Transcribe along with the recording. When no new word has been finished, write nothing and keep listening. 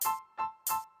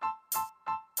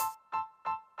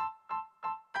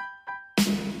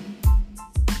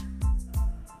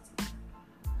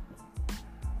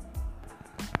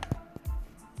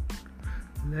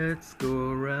Let's go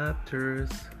Raptors.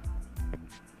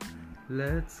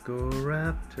 Let's go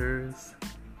Raptors.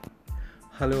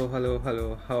 Hello.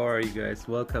 How are you guys?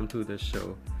 Welcome to the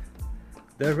show.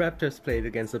 The Raptors played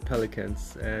against the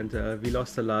Pelicans and we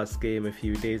lost the last game a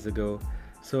few days ago.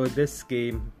 So this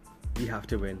game we have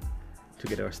to win to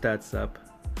get our stats up.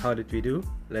 How did we do?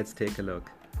 Let's take a look.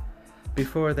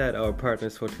 Before that, our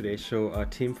partners for today's show are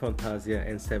Team Fantasia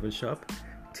and 7shop.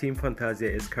 Team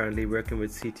Fantasia is currently working with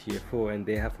CTFO and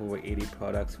they have over 80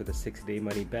 products with a 60-day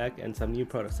money back, and some new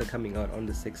products are coming out on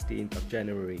the 16th of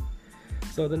January.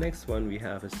 So the next one we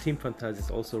have is Team Fantasia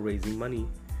is also raising money,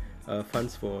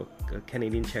 funds for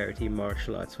Canadian charity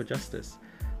Martial Arts for Justice.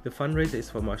 The fundraiser is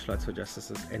for Martial Arts for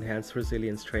Justice's Enhanced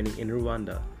Resilience Training in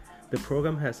Rwanda. The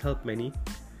program has helped many,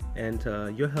 and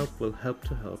your help will help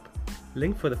to help.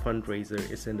 Link for the fundraiser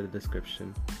is in the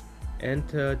description. And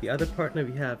the other partner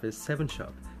we have is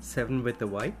 7shop, 7 with the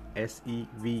Y,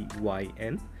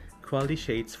 SEVYN, quality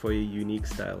shades for your unique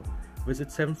style. Visit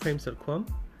 7frames.com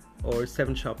or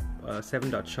 7shop,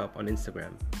 7.shop on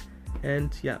Instagram.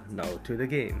 And yeah, now to the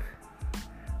game.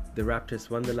 The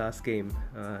Raptors won the last game,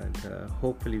 and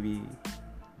hopefully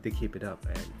they keep it up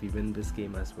and we win this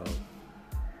game as well.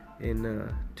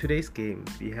 In today's game,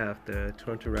 we have the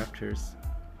Toronto Raptors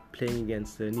playing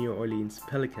against the New Orleans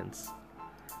Pelicans.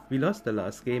 We lost the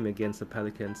last game against the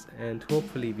Pelicans, and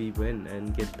hopefully we win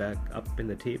and get back up in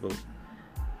the table.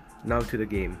 Now to the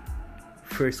game.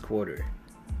 First quarter.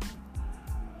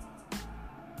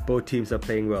 Both teams are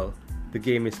playing well. The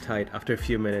game is tied after a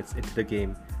few minutes into the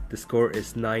game. The score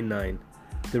is 9-9.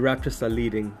 The Raptors are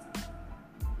leading.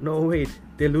 No, wait,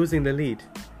 they're losing the lead.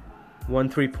 One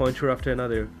three-pointer after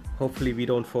another. Hopefully we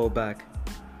don't fall back.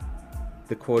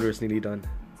 The quarter is nearly done.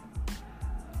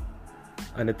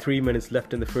 Under 3 minutes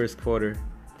left in the first quarter,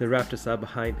 the Raptors are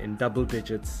behind in double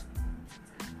digits.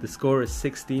 The score is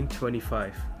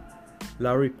 16-25.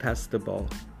 Lowry passed the ball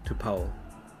to Powell.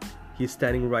 He's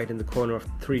standing right in the corner of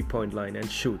the three-point line and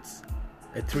shoots.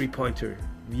 A three-pointer.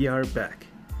 We are back.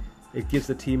 It gives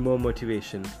the team more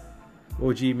motivation.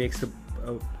 OG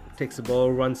takes the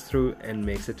ball, runs through, and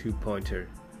makes a two-pointer.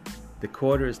 The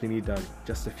quarter is nearly done.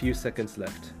 Just a few seconds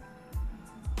left.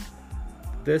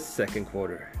 This second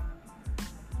quarter.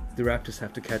 The Raptors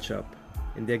have to catch up,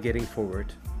 and they're getting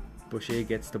forward. Boucher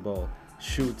gets the ball,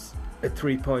 shoots a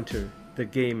three-pointer. The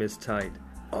game is tied.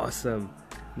 Awesome.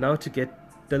 Now to get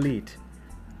the lead.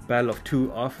 Battle of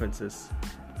two offenses.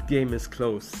 The game is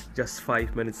close. Just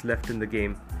 5 minutes left in the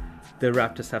game. The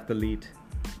Raptors have the lead,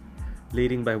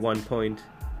 leading by 1 point.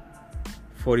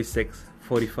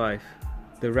 46-45.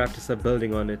 The Raptors are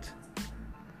building on it.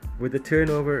 With the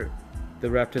turnover, the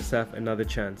Raptors have another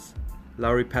chance.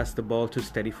 Lowry passed the ball to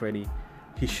Steady Freddy.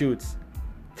 He shoots.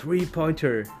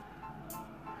 Three-pointer.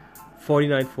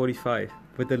 49-45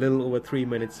 with a little over 3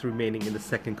 minutes remaining in the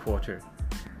second quarter.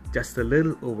 Just a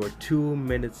little over 2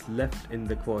 minutes left in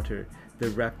the quarter. The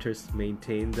Raptors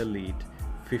maintain the lead.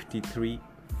 53-48.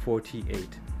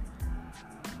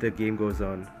 The game goes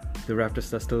on. The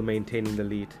Raptors are still maintaining the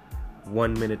lead.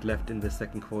 1 minute left in the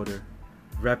second quarter.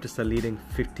 Raptors are leading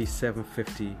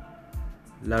 57-50.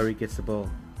 Lowry gets the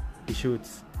ball. He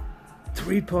shoots.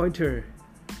 Three-pointer.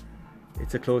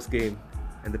 It's a close game,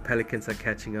 and the Pelicans are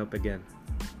catching up again.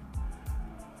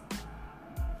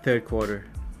 Third quarter.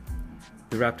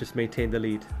 The Raptors maintain the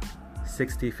lead.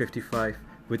 60-55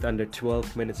 with under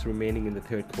 12 minutes remaining in the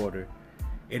third quarter.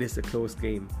 It is a close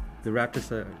game. The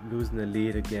Raptors are losing the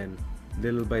lead again,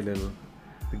 little by little.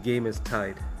 The game is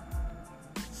tied.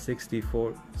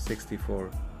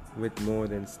 64-64 with more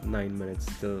than 9 minutes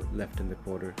still left in the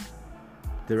quarter.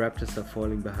 The Raptors are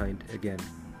falling behind again,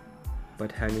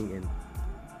 but hanging in.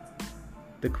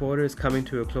 The quarter is coming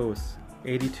to a close,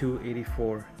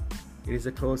 82-84. It is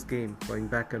a close game, going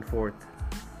back and forth.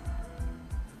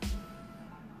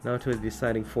 Now to the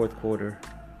deciding fourth quarter.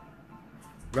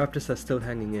 Raptors are still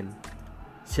hanging in.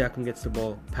 Siakam gets the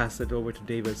ball, passes it over to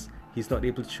Davis. He's not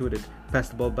able to shoot it. Pass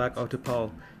the ball back out to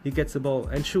Powell. He gets the ball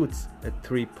and shoots a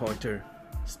three-pointer.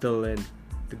 Still in.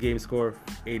 The game score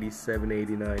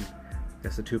 87-89.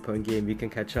 Just a 2-point game. We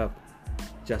can catch up.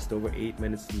 Just over 8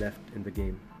 minutes left in the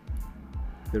game.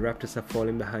 The Raptors are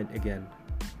falling behind again.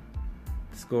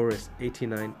 The score is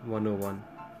 89-101.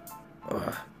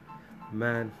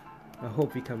 Man, I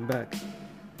hope we come back.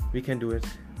 We can do it.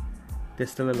 There's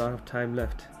still a lot of time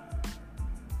left.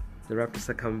 The Raptors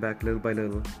are coming back little by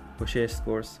little. Boucher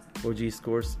scores. OG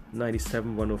scores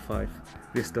 97-105.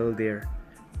 We're still there.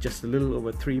 Just a little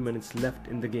over 3 minutes left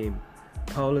in the game.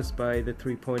 Powell is by the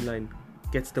three-point line.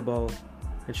 Gets the ball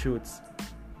and shoots.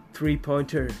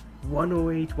 Three-pointer.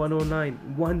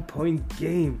 108-109. 1 point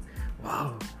game.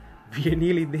 Wow. We are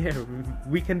nearly there.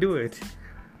 We can do it.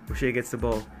 Boucher gets the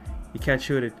ball. He can't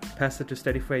shoot it. Pass it to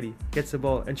Steady Freddy. Gets the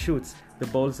ball and shoots. The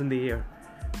ball's in the air.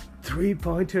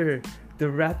 3-pointer. The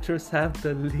Raptors have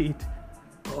the lead.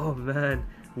 Oh man.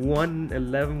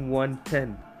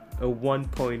 111-110. A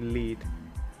 1-point lead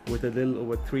with a little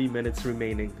over 3 minutes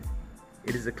remaining.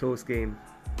 It is a close game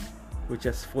with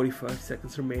just 45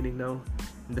 seconds remaining now.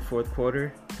 In the fourth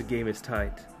quarter, the game is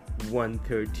tied.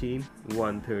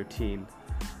 113-113.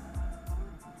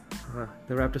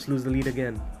 The Raptors lose the lead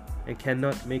again and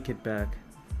cannot make it back.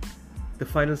 The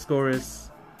final score is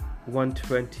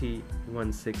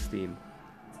 120-116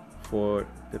 for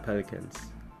the Pelicans.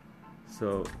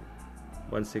 So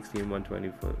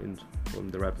 116-120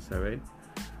 from the Raptors side, right?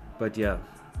 But yeah,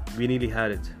 we nearly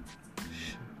had it.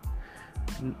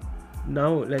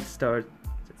 Now let's look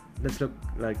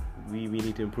like we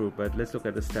need to improve, but let's look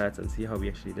at the stats and see how we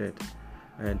actually did.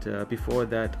 And before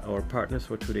that, our partners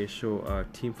for today's show are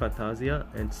Team Fantasia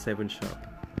and 7 Shop.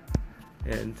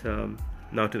 And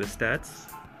now to the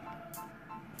stats.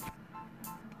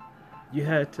 You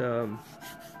had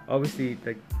obviously,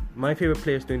 like, my favorite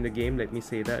players during the game, let me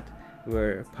say that,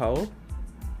 were Powell.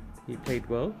 He played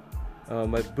well.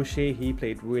 But Boucher, he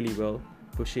played really well.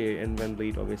 Boucher and Van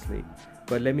Vliet, obviously.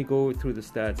 But let me go through the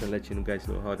stats and let you guys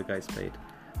know how the guys played.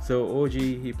 So OG,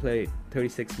 he played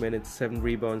 36 minutes, 7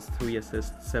 rebounds, 3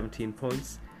 assists, 17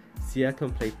 points.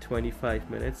 Siakam played 25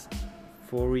 minutes,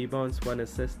 4 rebounds, 1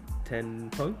 assist, 10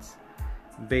 points.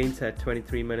 Baines had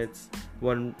 23 minutes,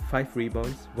 5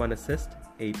 rebounds, 1 assist,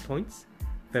 8 points.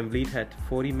 Van Vliet had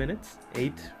 40 minutes,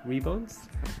 8 rebounds,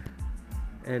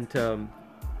 and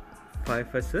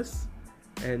 5 assists,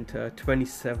 and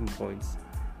 27 points.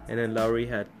 And then Lowry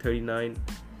had 39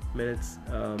 minutes,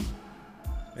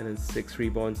 and then 6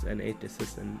 rebounds and 8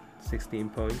 assists and 16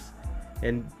 points.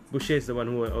 And Boucher is the one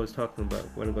who I was talking about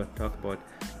when I'm going to talk about.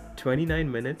 29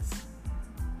 minutes,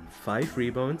 5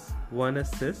 rebounds, 1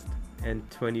 assist, and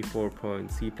 24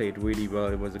 points. He played really well.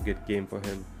 It was a good game for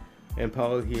him. And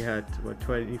Powell, he had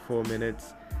 24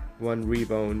 minutes, 1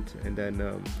 rebound, and then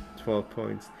 12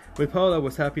 points. With Powell, I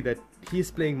was happy that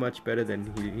he's playing much better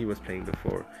than he was playing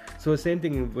before. So same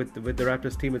thing with the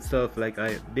Raptors team itself. Like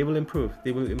they will improve.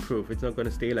 It's not going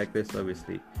to stay like this,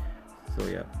 obviously. So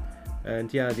yeah.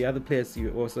 And yeah, the other players you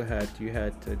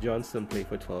had Johnson play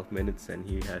for 12 minutes and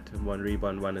he had 1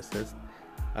 rebound, 1 assist.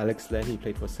 Alex Len, he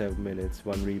played for 7 minutes,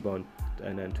 1 rebound,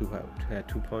 and then 2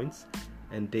 points.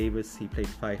 And Davis, he played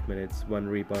 5 minutes, 1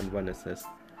 rebound, 1 assist.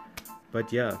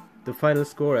 But yeah, the final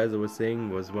score, as I was saying,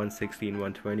 was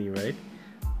 116-120, right?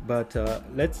 But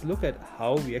let's look at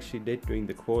how we actually did during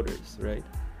the quarters, right?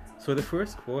 So the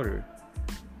first quarter,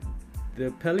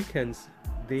 the Pelicans,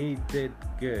 they did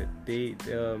good. The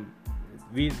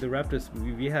Raptors,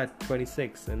 we had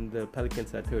 26 and the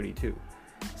Pelicans had 32.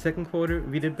 Second quarter,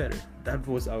 we did better. That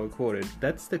was our quarter.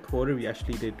 That's the quarter we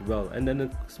actually did well. And then a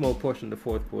small portion of the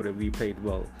fourth quarter, we played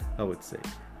well, I would say.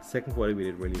 Second quarter, we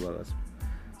did really well as well.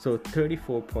 So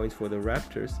 34 points for the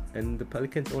Raptors, and the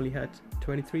Pelicans only had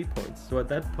 23 points. So at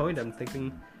that point, I'm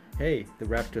thinking, hey, the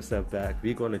Raptors are back.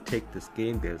 We're going to take this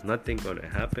game. There's nothing going to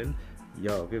happen.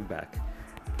 Yo, we're back.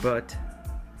 But,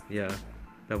 yeah,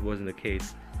 that wasn't the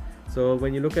case. So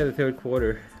when you look at the third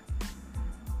quarter,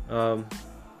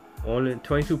 only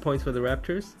 22 points for the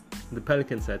Raptors. The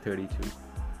Pelicans had 32.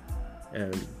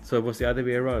 And so it was the other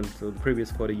way around. So the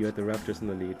previous quarter, you had the Raptors in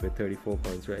the lead with 34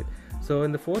 points, right? So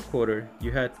in the fourth quarter,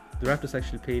 you had the Raptors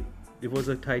actually played. It was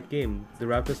a tight game. The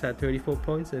Raptors had 34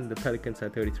 points and the Pelicans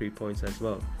had 33 points as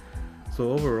well.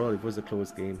 So overall, it was a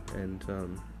close game. And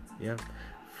yeah,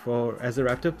 as a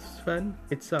Raptors fan,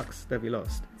 it sucks that we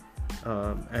lost.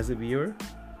 As a viewer,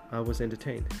 I was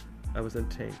entertained.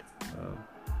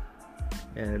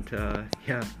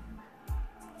 Yeah,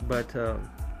 but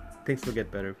things will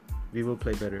get better. We will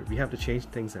play better. We have to change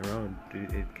things around.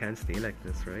 It can't stay like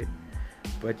this, right?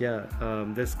 But yeah,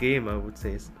 this game, I would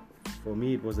say, for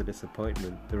me, it was a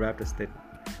disappointment. The Raptors did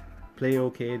play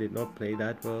okay, did not play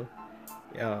that well.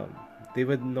 They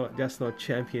were not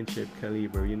championship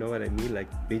caliber, you know what I mean? Like,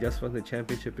 they just won the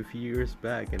championship a few years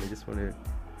back, and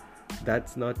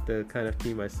that's not the kind of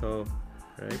team I saw,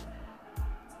 right?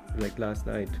 Like last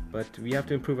night. But we have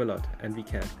to improve a lot, and we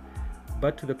can.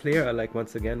 But to the player I like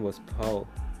once again was Powell.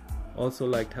 Also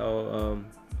liked how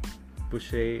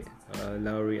Boucher,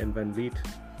 Lowry, and Van Vliet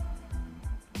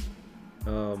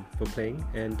were playing,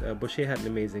 and Boucher had an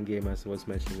amazing game, as I was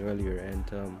mentioning earlier.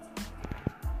 And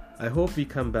I hope we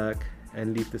come back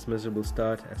and leave this miserable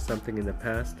start as something in the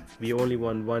past. We only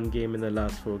won 1 game in the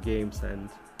last 4 games, and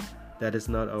that is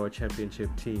not our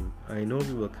championship team. I know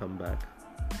we will come back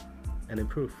and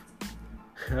improve.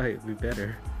 Alright, we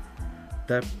better.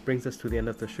 that brings us to the end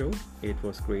of the show. It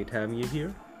was great having you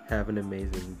here. Have an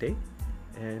amazing day,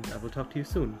 and I will talk to you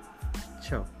soon.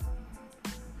 Ciao.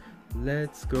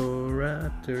 Let's go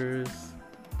Raptors.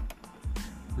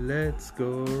 Let's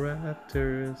go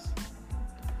Raptors.